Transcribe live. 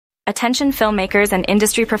Attention filmmakers and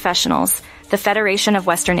industry professionals, the Federation of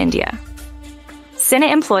Western India. Cine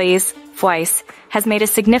employees, FWICE, has made a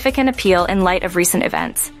significant appeal in light of recent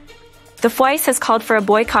events. The FWICE has called for a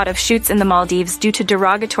boycott of shoots in the Maldives due to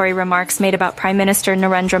derogatory remarks made about Prime Minister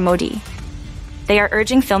Narendra Modi. They are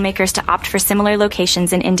urging filmmakers to opt for similar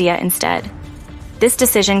locations in India instead. This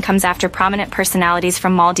decision comes after prominent personalities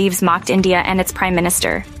from Maldives mocked India and its Prime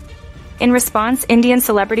Minister. In response, Indian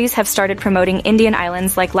celebrities have started promoting Indian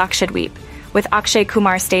islands like Lakshadweep, with Akshay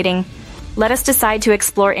Kumar stating, "Let us decide to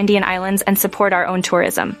explore Indian islands and support our own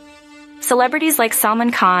tourism." Celebrities like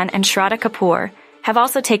Salman Khan and Shraddha Kapoor have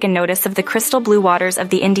also taken notice of the crystal blue waters of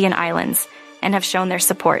the Indian islands and have shown their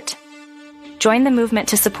support. Join the movement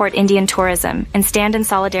to support Indian tourism and stand in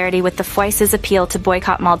solidarity with the FWICE's appeal to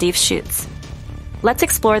boycott Maldives shoots. Let's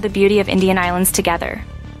explore the beauty of Indian islands together.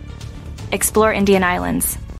 Explore Indian islands.